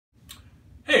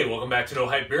Hey, welcome back to No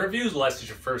Hype Beer Reviews. Unless it's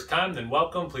your first time, then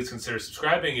welcome. Please consider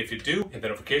subscribing. If you do, hit the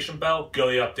notification bell, get all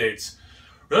the updates.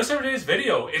 Release every day's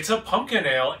video. It's a pumpkin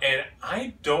ale, and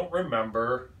I don't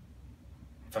remember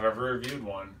if I've ever reviewed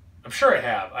one. I'm sure I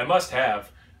have. I must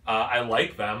have. I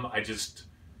like them. I just...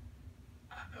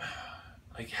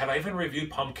 have I even reviewed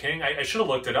pumpkin? I should have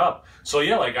looked it up. So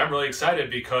yeah, I'm really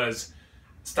excited because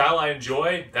style I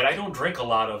enjoy that I don't drink a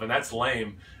lot of, and that's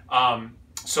lame.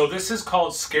 So this is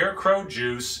called Scarecrow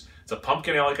Juice. It's a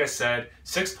pumpkin ale, like I said,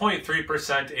 6.3%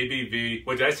 ABV.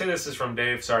 Wait, did I say this is from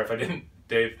Dave? Sorry if I didn't.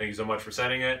 Dave, thank you so much for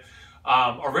sending it.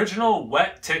 Original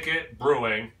Wet Ticket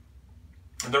Brewing.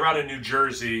 They're out of New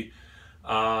Jersey.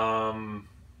 Nothing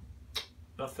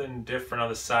different on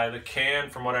the side of the can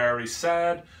from what I already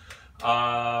said.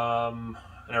 And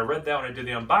I read that when I did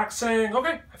the unboxing.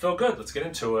 Okay, I feel good. Let's get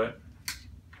into it.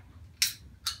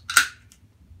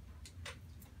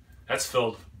 That's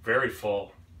filled very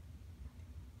full.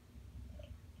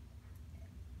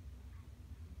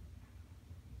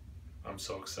 I'm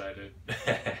so excited.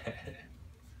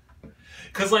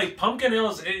 Because pumpkin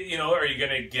ales, are you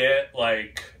going to get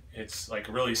it's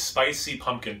really spicy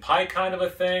pumpkin pie kind of a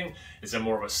thing? Is it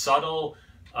more of a subtle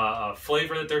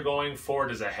flavor that they're going for?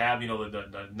 Does it have,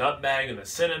 the nutmeg and the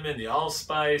cinnamon, the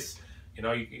allspice?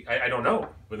 I don't know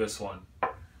with this one.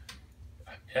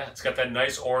 Yeah, it's got that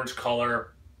nice orange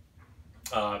color.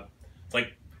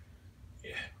 Like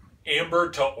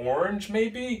amber to orange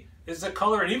maybe is the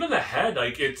color, and even the head,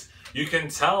 you can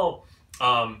tell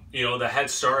the head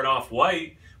started off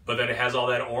white, but then it has all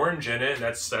that orange in it, and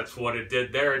that's what it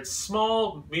did there. It's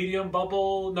small, medium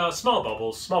bubble, no, small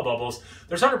bubbles.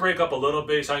 They're starting to break up a little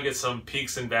bit, so I get some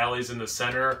peaks and valleys in the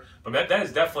center, but that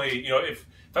is definitely, if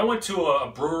I went to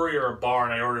a brewery or a bar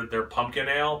and I ordered their pumpkin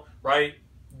ale, right,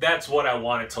 that's what I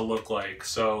want it to look like.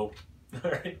 So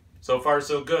all right. So far,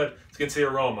 so good. Let's get to the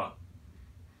aroma.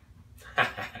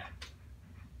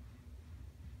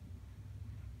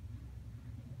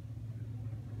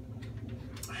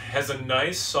 Has a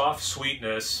nice soft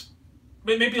sweetness,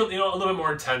 maybe a little bit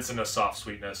more intense than a soft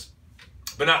sweetness,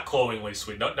 but not cloyingly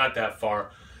sweet. Not that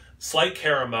far. Slight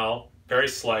caramel, very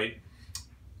slight,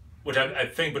 which I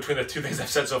think between the two things I've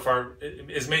said so far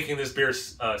is making this beer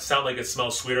sound like it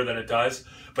smells sweeter than it does.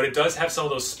 But it does have some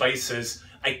of those spices.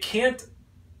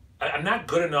 I'm not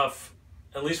good enough,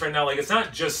 at least right now, it's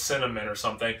not just cinnamon or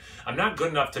something. I'm not good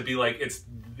enough to be it's,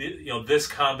 this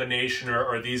combination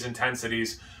or these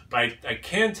intensities, but I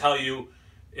can tell you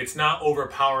it's not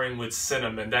overpowering with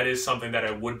cinnamon. That is something that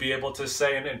I would be able to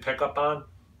say and pick up on.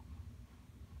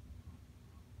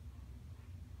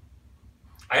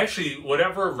 I actually,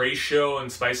 whatever ratio and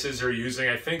spices they're using,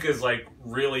 I think is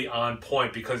really on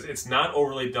point because it's not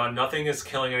overly done. Nothing is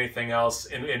killing anything else.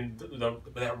 And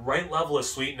that right level of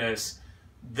sweetness,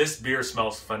 this beer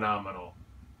smells phenomenal.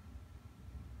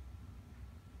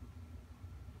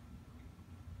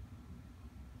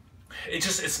 It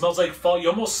smells like fall.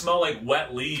 You almost smell like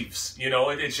wet leaves.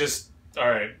 It's just, all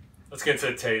right, let's get to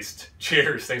the taste.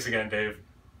 Cheers. Thanks again, Dave.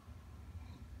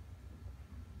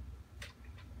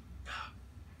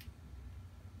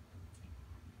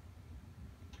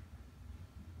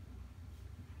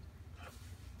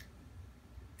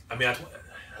 I mean,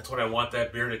 that's what I want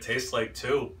that beer to taste like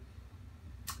too.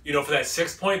 For that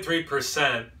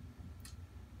 6.3%,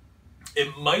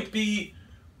 it might be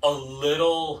a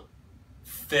little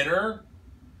thinner,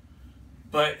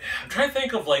 but I'm trying to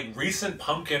think of recent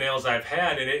pumpkin ales I've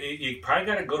had, and you probably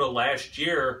got to go to last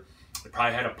year. It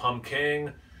probably had a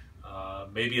pumpkin,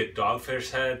 maybe a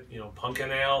Dogfish Head, pumpkin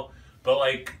ale, but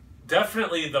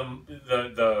definitely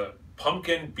the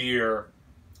pumpkin beer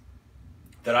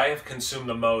that I have consumed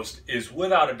the most is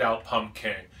without a doubt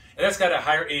pumpkin. And that's got a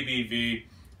higher ABV,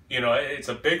 it's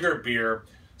a bigger beer.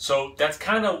 So that's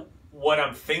kind of what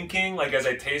I'm thinking, as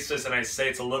I taste this and I say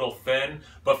it's a little thin,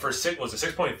 but for was it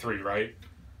 6.3, right?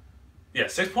 Yeah,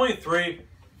 6.3,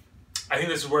 I think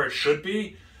this is where it should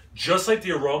be. Just like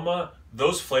the aroma,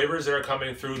 those flavors that are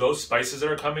coming through, those spices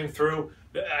that are coming through,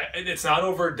 it's not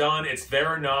overdone, it's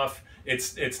there enough.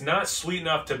 It's not sweet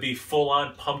enough to be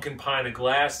full-on pumpkin pie in a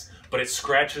glass, but it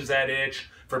scratches that itch.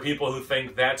 For people who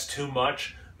think that's too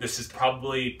much, this is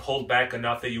probably pulled back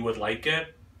enough that you would like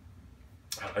it.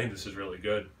 I think this is really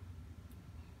good.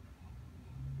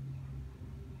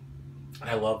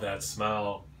 I love that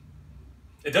smell.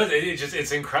 It does,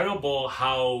 it's incredible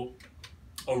how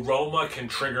aroma can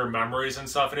trigger memories and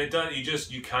stuff, and it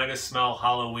does, you kind of smell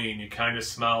Halloween, you kind of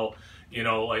smell,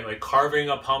 like carving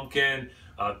a pumpkin,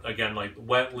 again,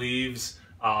 wet leaves,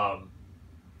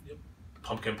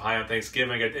 pumpkin pie on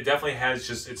Thanksgiving. It definitely has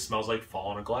it smells like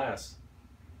fall in a glass.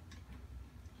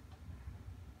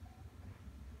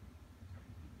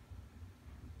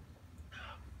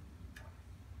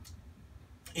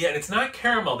 Yeah, and it's not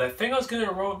caramel. That thing I was going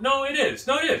to roll. No, it is.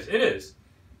 No, it is. It is.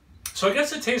 So I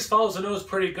guess the taste follows the nose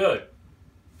pretty good.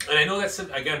 And I know that's,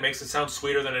 again, makes it sound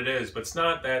sweeter than it is, but it's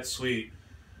not that sweet.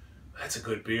 That's a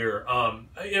good beer.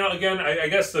 You know, again, I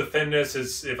guess the thinness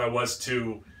is, if I was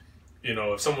to, you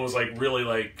know, if someone was like really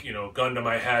like, you know, gun to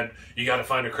my head, you got to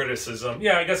find a criticism.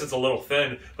 Yeah, I guess it's a little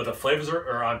thin, but the flavors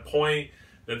are on point.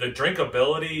 The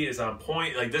drinkability is on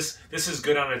point. Like this is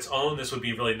good on its own. This would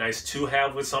be really nice to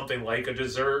have with something like a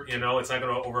dessert. You know, it's not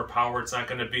going to overpower. It's not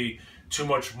going to be too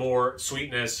much more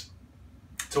sweetness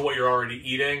to what you're already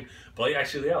eating. But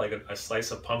actually, yeah, like a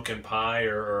slice of pumpkin pie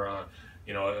or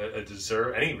you know, a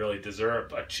dessert, any really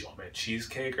dessert, a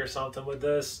cheesecake or something with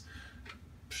this.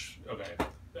 Okay.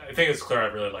 I think it's clear I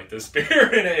really like this beer,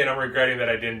 and I'm regretting that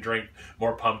I didn't drink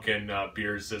more pumpkin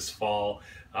beers this fall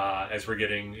as we're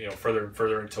getting, you know, further and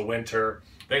further into winter.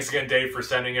 Thanks again, Dave, for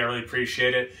sending it. I really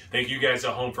appreciate it. Thank you guys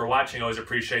at home for watching. Always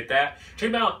appreciate that.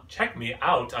 Check me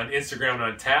out on Instagram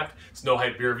and Untappd. It's No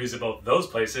Hype Beer Reviews at both of those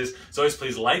places. So always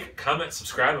please like, comment,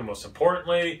 subscribe, and most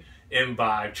importantly,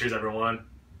 imbibe. Cheers, everyone.